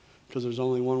 because there's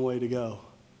only one way to go.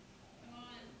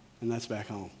 And that's back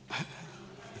home.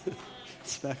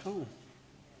 It's back home.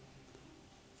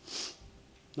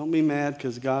 Don't be mad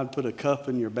because God put a cup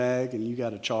in your bag and you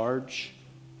got a charge.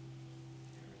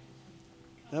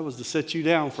 That was to set you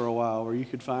down for a while where you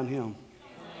could find him.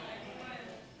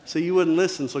 So you wouldn't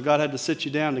listen, so God had to sit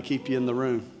you down to keep you in the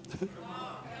room.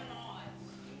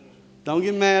 Don't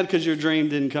get mad because your dream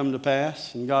didn't come to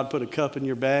pass and God put a cup in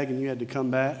your bag and you had to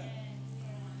come back.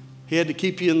 He had to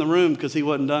keep you in the room because he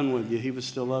wasn't done with you. He was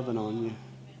still loving on you.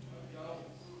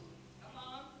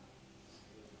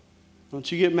 Don't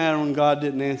you get mad when God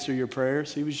didn't answer your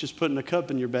prayers. He was just putting a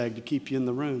cup in your bag to keep you in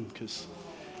the room, because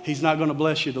he's not going to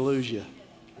bless you to lose you.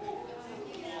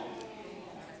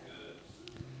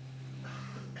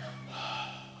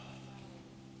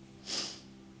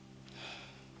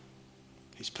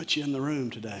 He's put you in the room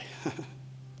today.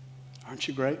 Aren't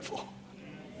you grateful?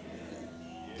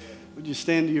 Would you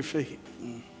stand to your feet?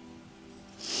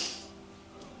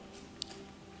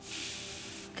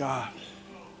 God,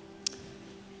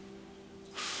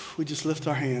 we just lift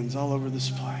our hands all over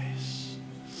this place.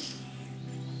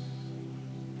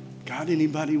 God,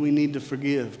 anybody we need to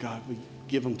forgive, God, we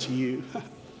give them to you.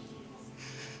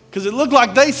 Because it looked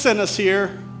like they sent us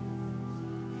here.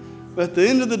 But at the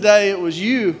end of the day, it was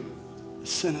you that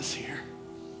sent us here.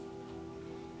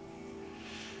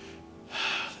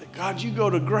 God, you go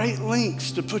to great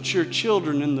lengths to put your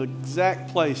children in the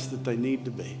exact place that they need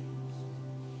to be.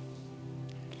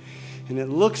 And it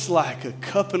looks like a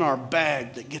cup in our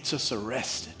bag that gets us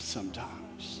arrested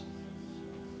sometimes.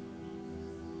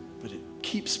 But it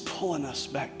keeps pulling us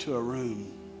back to a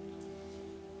room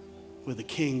with a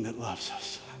king that loves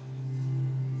us.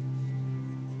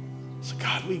 So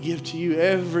God, we give to you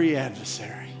every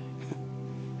adversary.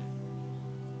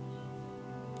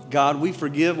 God, we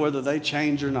forgive whether they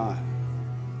change or not.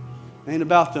 It ain't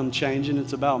about them changing.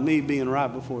 It's about me being right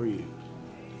before you.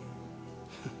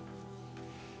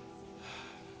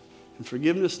 And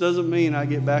forgiveness doesn't mean I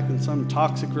get back in some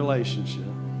toxic relationship.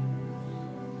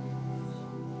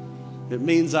 It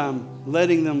means I'm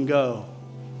letting them go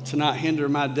to not hinder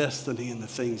my destiny and the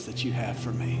things that you have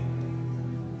for me.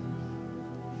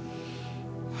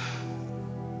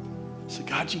 So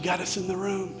God, you got us in the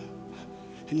room.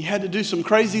 And you had to do some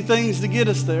crazy things to get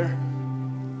us there.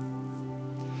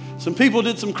 Some people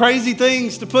did some crazy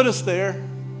things to put us there.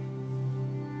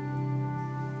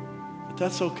 But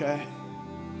that's okay.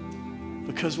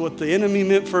 Because what the enemy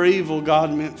meant for evil,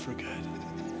 God meant for good.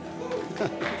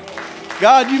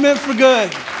 God, you meant for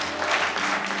good.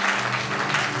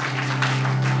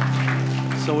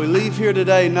 So we leave here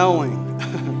today knowing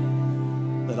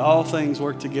that all things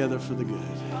work together for the good.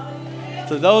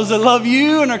 To those that love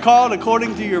you and are called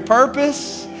according to your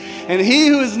purpose. And he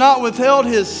who has not withheld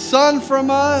his Son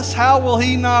from us, how will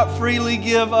he not freely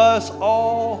give us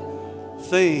all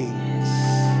things?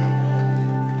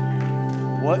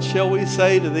 What shall we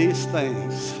say to these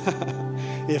things?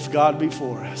 If God be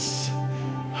for us,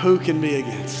 who can be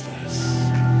against us?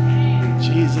 In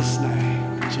Jesus'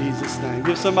 name, in Jesus' name.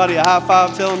 Give somebody a high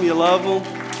five, tell them you love them.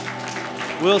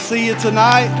 We'll see you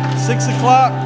tonight, 6 o'clock.